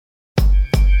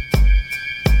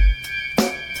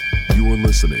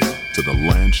listening to the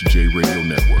Lance J Radio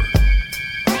Network.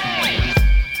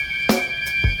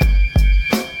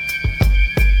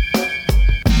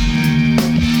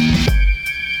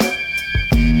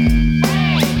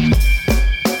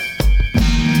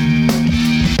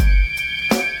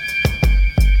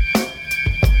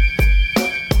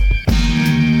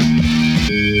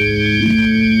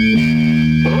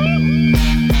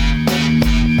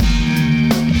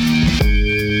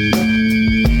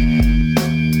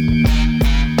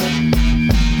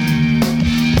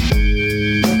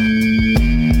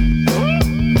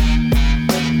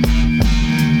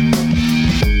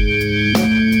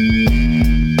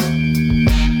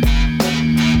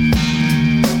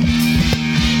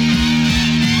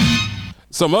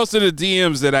 So most of the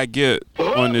DMs that I get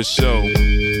on this show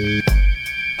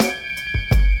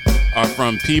are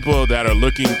from people that are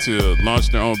looking to launch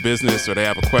their own business, or they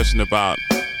have a question about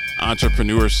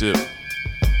entrepreneurship.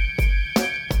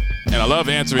 And I love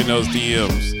answering those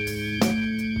DMs.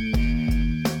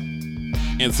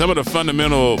 And some of the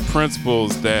fundamental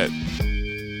principles that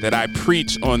I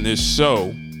preach on this show.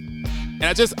 And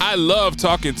I love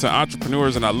talking to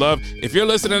entrepreneurs, and I love, if you're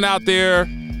listening out there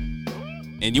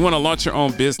and you want to launch your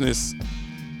own business,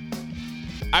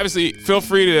 obviously feel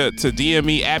free to DM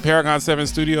me at Paragon 7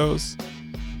 Studios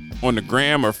on the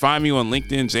gram, or find me on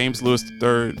LinkedIn, James Lewis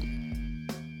III.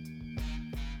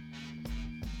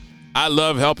 I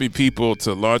love helping people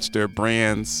to launch their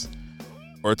brands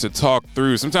or to talk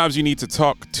through. Sometimes you need to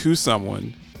talk to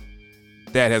someone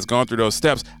that has gone through those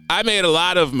steps. I made a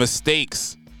lot of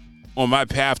mistakes on my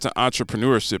path to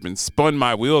entrepreneurship and spun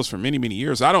my wheels for many, many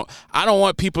years. I don't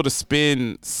want people to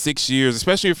spend 6 years,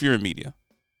 especially if you're in media.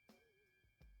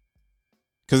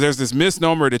 Because there's this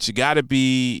misnomer that you got to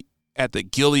be at the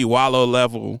Gilly Wallow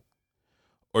level,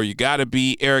 or you got to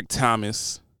be Eric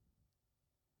Thomas,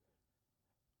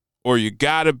 or you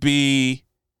got to be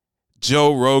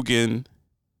Joe Rogan,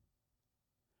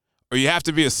 or you have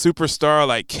to be a superstar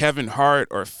like Kevin Hart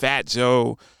or Fat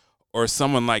Joe or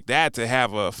someone like that to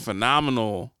have a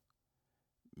phenomenal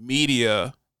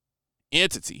media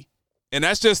entity. And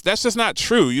that's just not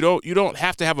true. You don't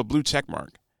have to have a blue check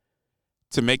mark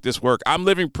to make this work. I'm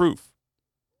living proof.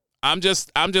 I'm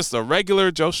just a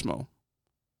regular Joe Schmo.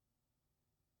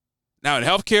 Now in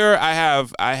healthcare,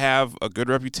 I have a good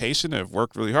reputation. I've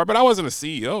worked really hard, but I wasn't a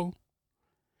CEO.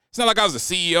 It's not like I was the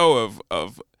CEO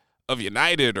of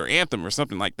United or Anthem or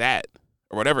something like that,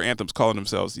 or whatever Anthem's calling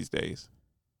themselves these days.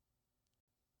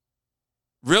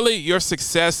 Really, your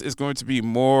success is going to be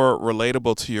more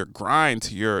relatable to your grind,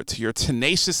 to your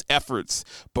tenacious efforts,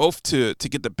 both to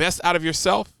get the best out of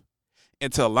yourself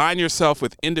and to align yourself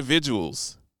with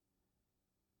individuals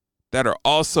that are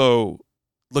also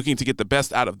looking to get the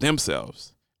best out of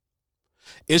themselves.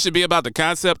 It should be about the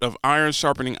concept of iron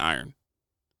sharpening iron.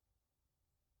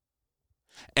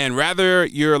 And rather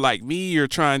you're like me, you're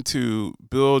trying to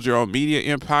build your own media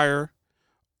empire,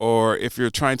 or if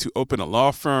you're trying to open a law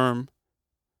firm,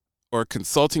 or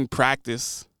consulting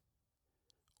practice,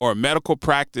 or medical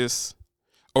practice,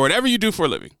 or whatever you do for a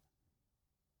living,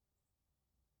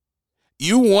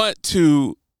 you want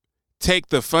to take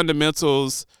the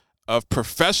fundamentals of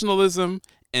professionalism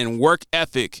and work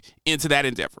ethic into that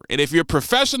endeavor. And if you're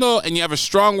professional and you have a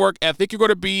strong work ethic, you're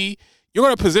going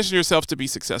to position yourself to be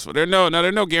successful. There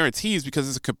are no guarantees, because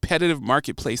it's a competitive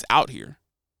marketplace out here.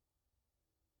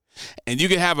 And you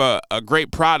can have a great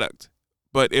product,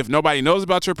 but if nobody knows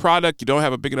about your product, you don't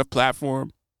have a big enough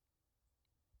platform,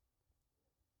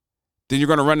 then you're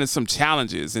going to run into some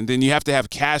challenges, and then you have to have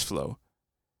cash flow.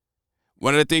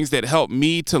 One of the things that helped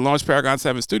me to launch Paragon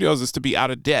 7 Studios is to be out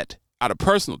of debt, out of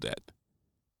personal debt.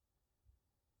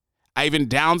 I even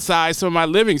downsized some of my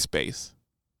living space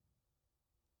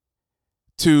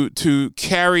to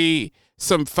carry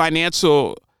some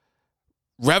financial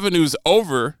revenues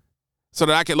over so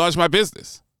that I could launch my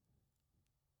business,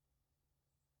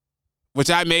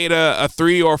 which I made a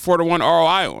 3 or 4 to 1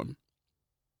 ROI on.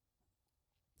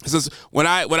 Because when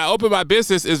I opened my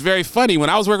business, it's very funny. When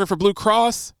I was working for Blue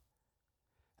Cross,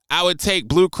 I would take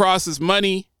Blue Cross's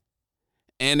money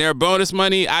and their bonus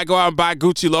money. I go out and buy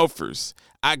Gucci loafers.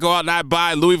 I go out and I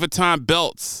buy Louis Vuitton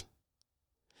belts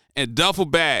and duffel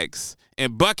bags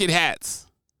and bucket hats.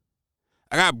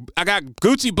 I got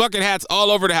Gucci bucket hats all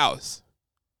over the house.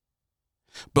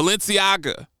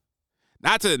 Balenciaga.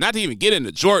 Not to even get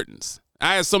into Jordans.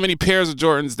 I have so many pairs of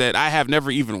Jordans that I have never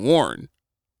even worn.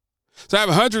 So I have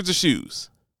hundreds of shoes.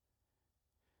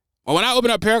 Well, when I open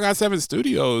up Paragon 7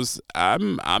 Studios,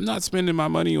 I'm not spending my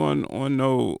money on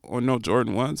no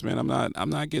Jordan 1s, man. I'm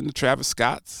not getting the Travis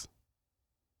Scotts.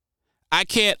 I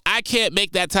can't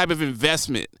make that type of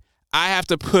investment. I have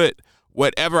to put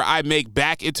whatever I make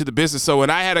back into the business. So when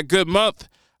I had a good month,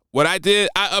 what I did,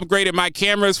 I upgraded my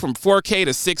cameras from 4K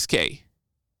to 6K.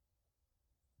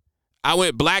 I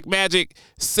went Blackmagic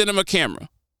cinema camera.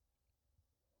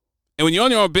 And when you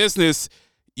own your own business,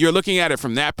 you're looking at it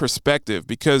from that perspective,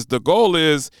 because the goal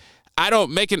is, I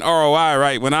don't make an ROI,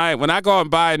 right? When I go out and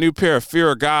buy a new pair of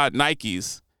Fear of God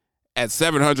Nikes at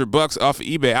 $700 off of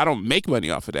eBay, I don't make money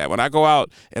off of that. When I go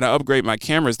out and I upgrade my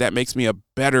cameras, that makes me a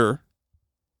better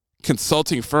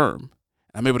consulting firm.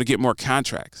 I'm able to get more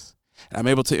contracts. I'm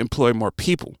able to employ more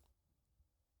people.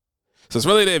 So it's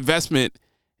really the investment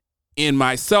in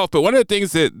myself. But one of the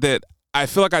things that I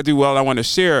feel like I do well and I want to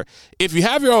share, if you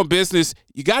have your own business,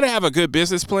 you got to have a good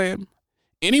business plan.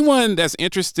 Anyone that's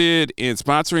interested in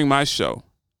sponsoring my show,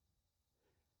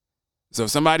 so if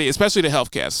somebody, especially the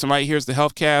Healthcast, somebody hears the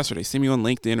Healthcast, or they see me on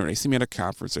LinkedIn, or they see me at a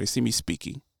conference, or they see me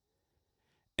speaking,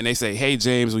 and they say, hey,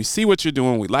 James, we see what you're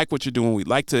doing. We like what you're doing. We'd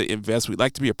like to invest. We'd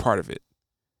like to be a part of it.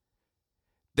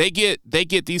 They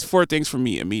get these 4 things from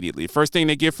me immediately. The first thing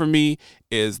they get from me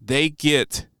is they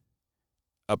get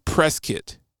a press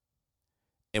kit.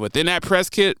 And within that press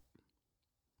kit,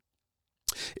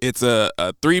 it's a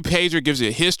 3-pager, gives you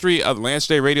a history of the Lance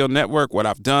J Radio Network, what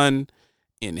I've done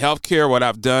in healthcare, what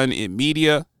I've done in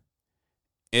media.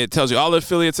 It tells you all the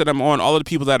affiliates that I'm on, all of the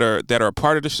people that are a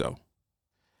part of the show.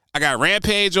 I got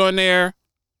Rampage on there.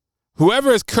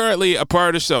 Whoever is currently a part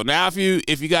of the show. Now, if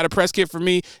you got a press kit for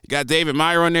me, you got David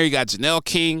Meyer on there, you got Janelle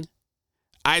King,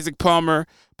 Isaac Palmer,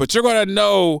 but you're going to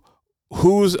know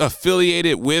who's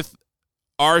affiliated with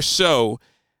our show,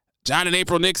 John and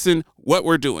April Nixon, what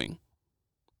we're doing.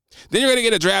 Then you're going to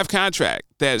get a draft contract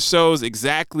that shows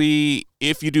exactly,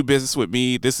 if you do business with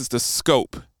me, this is the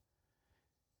scope.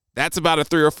 That's about a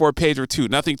 3 or 4 page or 2.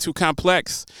 Nothing too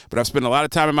complex, but I've spent a lot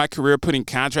of time in my career putting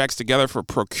contracts together for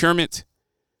procurement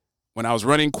when I was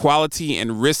running quality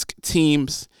and risk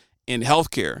teams in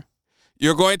healthcare.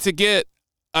 You're going to get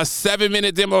a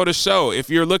 7-minute demo of the show. If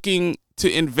you're looking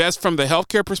to invest from the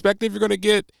healthcare perspective, you're going to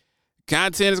get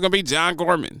content. It's going to be John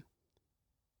Gorman.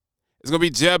 It's going to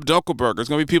be Jeb Dunkelberger. It's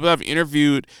going to be people that I've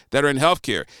interviewed that are in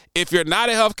healthcare. If you're not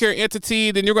a healthcare entity,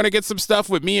 then you're going to get some stuff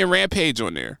with me and Rampage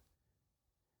on there.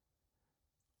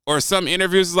 Or some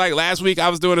interviews, like last week, I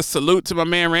was doing a salute to my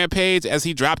man Rampage as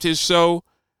he dropped his show,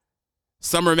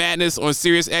 Summer Madness, on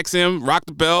Sirius XM, Rock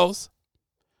the Bells.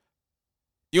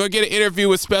 You're going to get an interview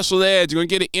with Special Ed. You're going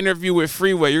to get an interview with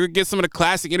Freeway. You're going to get some of the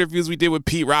classic interviews we did with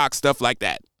Pete Rock, stuff like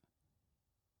that.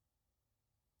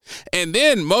 And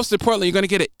then, most importantly, you're going to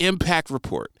get an impact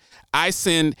report. I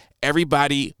send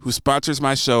everybody who sponsors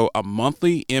my show a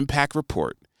monthly impact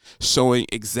report showing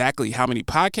exactly how many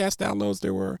podcast downloads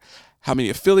there were, how many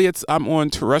affiliates I'm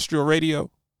on terrestrial radio,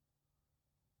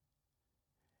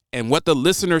 and what the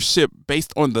listenership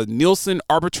based on the Nielsen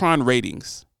Arbitron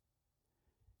ratings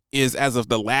is as of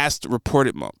the last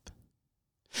reported month.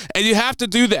 And you have to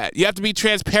do that. You have to be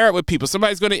transparent with people.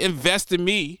 Somebody's going to invest in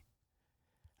me.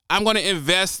 I'm going to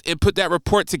invest and put that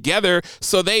report together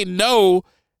so they know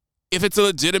if it's a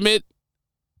legitimate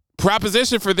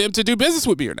proposition for them to do business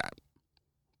with me or not.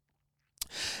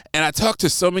 And I talk to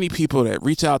so many people that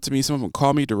reach out to me. Some of them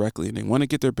call me directly and they want to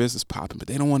get their business popping, but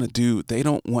they don't want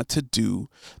to do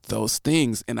those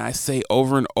things. And I say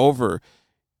over and over,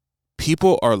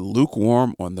 people are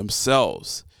lukewarm on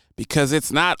themselves because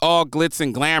it's not all glitz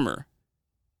and glamour.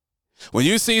 When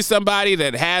you see somebody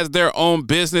that has their own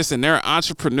business and they're an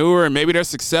entrepreneur and maybe they're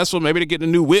successful, maybe they're getting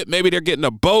a new whip, maybe they're getting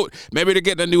a boat, maybe they're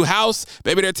getting a new house,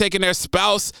 maybe they're taking their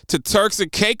spouse to Turks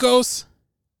and Caicos,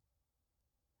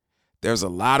 there's a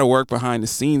lot of work behind the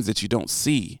scenes that you don't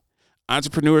see.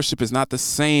 Entrepreneurship is not the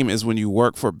same as when you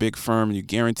work for a big firm and you're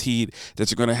guaranteed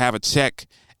that you're going to have a check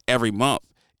every month.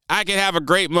 I could have a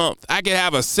great month. I could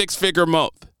have a 6-figure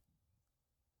month.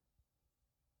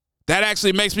 That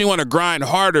actually makes me want to grind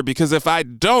harder because if I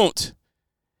don't,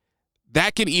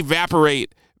 that can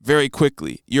evaporate very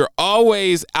quickly. You're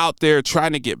always out there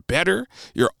trying to get better.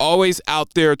 You're always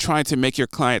out there trying to make your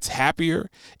clients happier.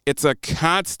 It's a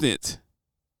constant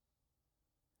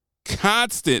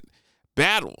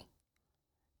battle,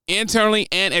 internally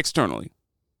and externally.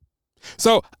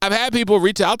 So I've had people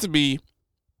reach out to me,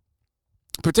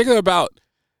 particularly about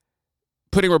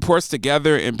putting reports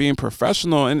together and being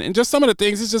professional. And just some of the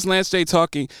things, it's just Lance J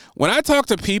talking. When I talk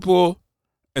to people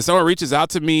and someone reaches out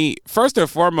to me, first and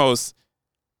foremost,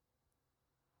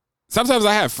 sometimes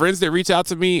I have friends that reach out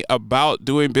to me about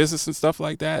doing business and stuff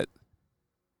like that.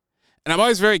 And I'm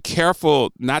always very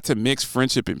careful not to mix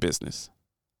friendship and business.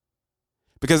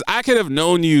 Because I could have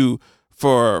known you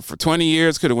for 20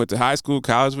 years, could have went to high school,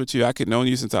 college with you. I could have known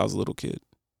you since I was a little kid.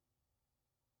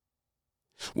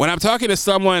 When I'm talking to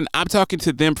someone, I'm talking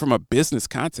to them from a business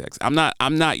context. I'm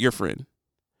not your friend.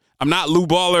 I'm not Lou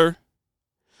Baller.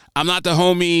 I'm not the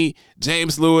homie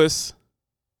James Lewis.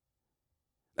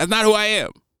 That's not who I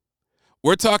am.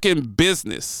 We're talking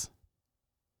business.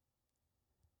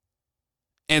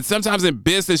 And sometimes in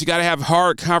business, you got to have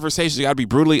hard conversations. You got to be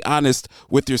brutally honest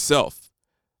with yourself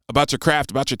about your craft,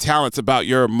 about your talents, about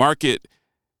your market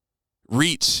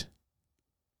reach.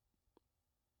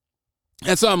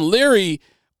 And so I'm leery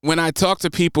when I talk to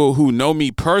people who know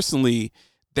me personally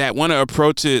that want to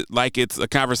approach it like it's a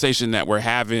conversation that we're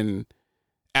having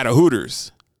at a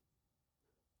Hooters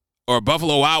or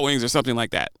Buffalo Wild Wings or something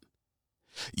like that.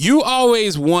 You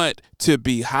always want to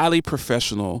be highly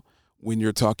professional when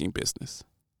you're talking business.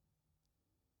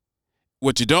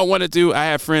 What you don't want to do, I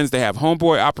have friends, they have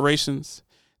homeboy operations.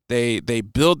 They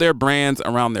build their brands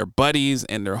around their buddies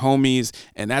and their homies,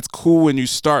 and that's cool when you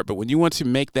start. But when you want to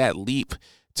make that leap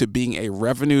to being a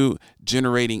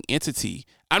revenue-generating entity,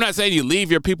 I'm not saying you leave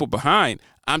your people behind.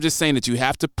 I'm just saying that you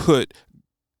have to put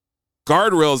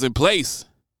guardrails in place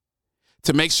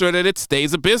to make sure that it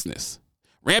stays a business.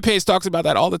 Rampage talks about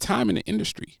that all the time in the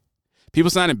industry. People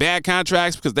signing bad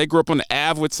contracts because they grew up on the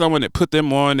Ave with someone that put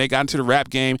them on. They got into the rap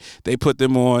game. They put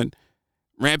them on.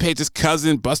 Rampage's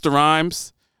cousin, Busta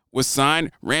Rhymes, was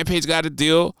signed. Rampage got a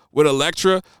deal with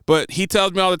Elektra, but he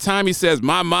tells me all the time, he says,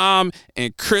 my mom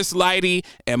and Chris Lighty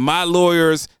and my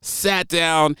lawyers sat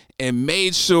down and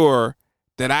made sure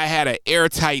that I had an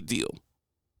airtight deal,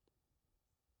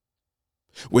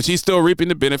 which he's still reaping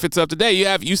the benefits of today.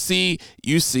 You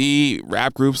see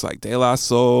rap groups like De La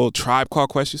Soul, Tribe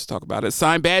Called Quest, used to talk about it,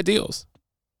 sign bad deals.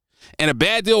 And a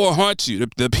bad deal will haunt you.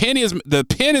 The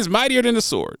pen is mightier than the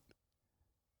sword.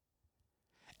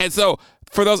 And so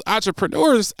for those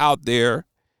entrepreneurs out there,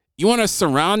 you want to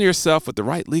surround yourself with the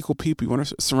right legal people. You want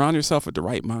to surround yourself with the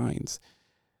right minds.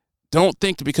 Don't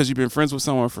think that because you've been friends with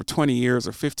someone for 20 years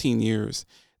or 15 years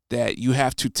that you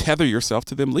have to tether yourself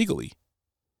to them legally,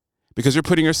 because you're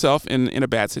putting yourself in a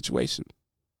bad situation.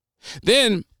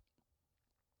 Then,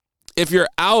 if you're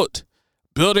out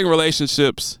building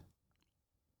relationships,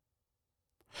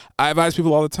 I advise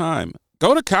people all the time,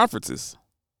 go to conferences,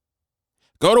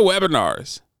 go to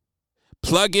webinars,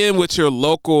 plug in with your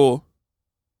local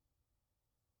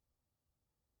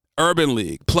urban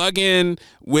league, plug in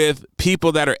with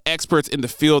people that are experts in the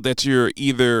field that you're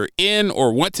either in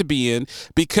or want to be in,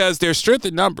 because there's strength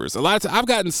in numbers. A lot of times, I've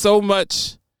gotten so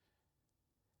much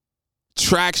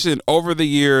traction over the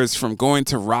years from going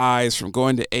to Rise, from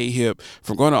going to AHIP,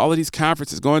 from going to all of these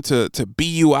conferences, going to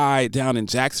BUI down in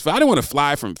Jacksonville. I didn't want to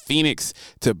fly from Phoenix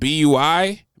to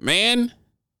BUI, man,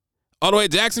 all the way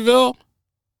to Jacksonville,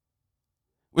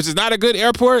 which is not a good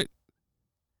airport,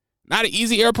 not an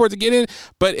easy airport to get in,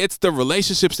 but it's the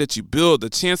relationships that you build, the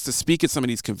chance to speak at some of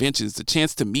these conventions, the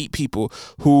chance to meet people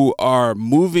who are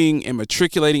moving and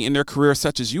matriculating in their career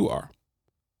such as you are.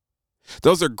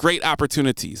 Those are great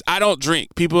opportunities. I don't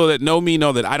drink. People that know me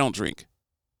know that I don't drink.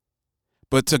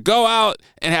 But to go out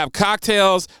and have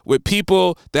cocktails with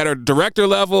people that are director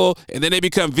level, and then they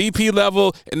become VP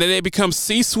level, and then they become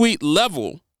C-suite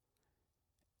level,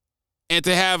 and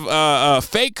to have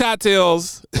fake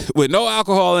cocktails with no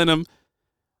alcohol in them,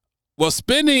 well,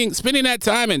 spending that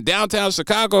time in downtown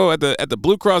Chicago at the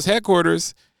Blue Cross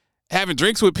headquarters, having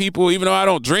drinks with people, even though I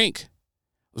don't drink,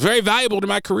 was very valuable to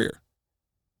my career.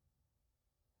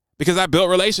 Because I built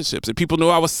relationships and people knew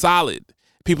I was solid.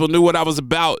 People knew what I was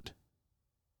about.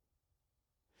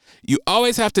 You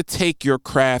always have to take your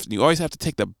craft and you always have to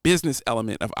take the business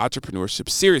element of entrepreneurship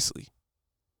seriously.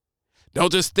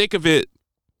 Don't just think of it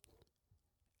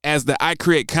as that I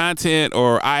create content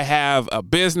or I have a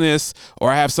business or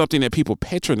I have something that people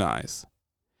patronize.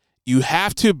 You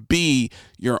have to be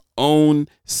your own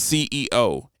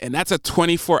CEO. And that's a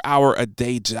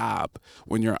 24-hour-a-day job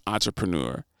when you're an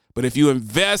entrepreneur. But if you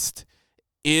invest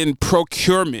in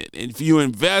procurement, if you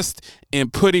invest in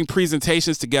putting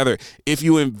presentations together, if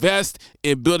you invest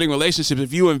in building relationships,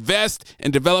 if you invest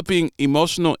in developing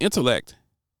emotional intellect,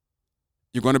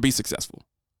 you're going to be successful.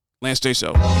 Lance J.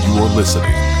 Show. You are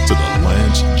listening to the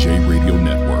Lance J Radio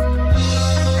Network.